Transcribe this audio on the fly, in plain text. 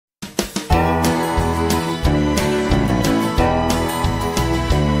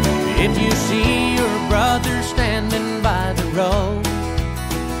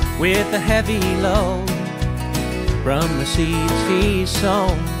with a heavy load from the seeds he's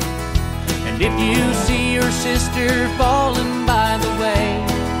sown. And if you see your sister falling by the way,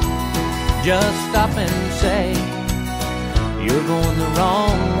 just stop and say, you're going the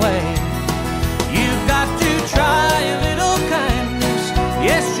wrong way. You've got to try a little kindness,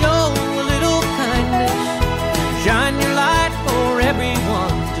 yes, show a little kindness. Shine your light for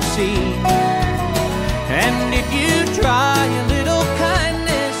everyone to see. And if you try a little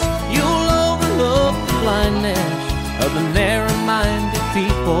kindness, you'll overlook the blindness of the narrow-minded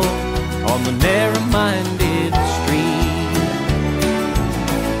people on the narrow-minded street.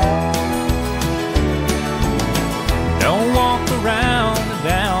 Don't walk around the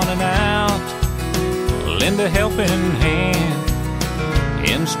down and out. Lend a helping hand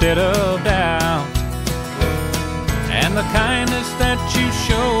instead of doubt. And the kindness that you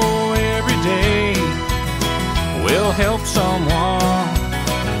show every day will help someone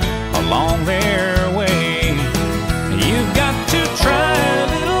along their way. You've got to try a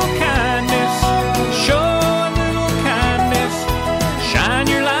little kindness, show a little kindness, shine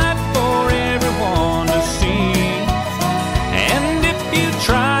your light for everyone to see. And if you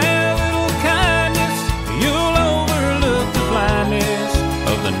try a little kindness, you'll overlook the blindness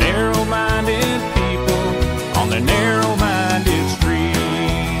of the narrow-minded people on their narrow-minded streets.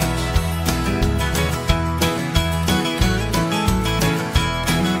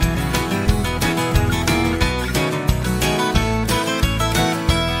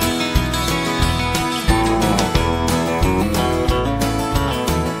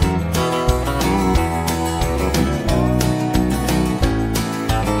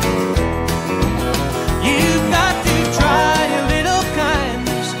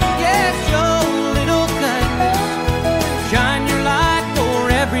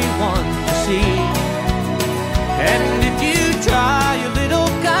 And if you try a little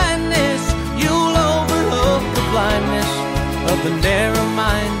kindness, you'll overlook the blindness of the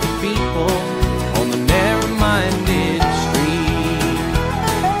narrow-minded people on the narrow-minded street.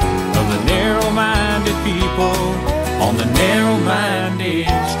 Of the narrow-minded people on the narrow-minded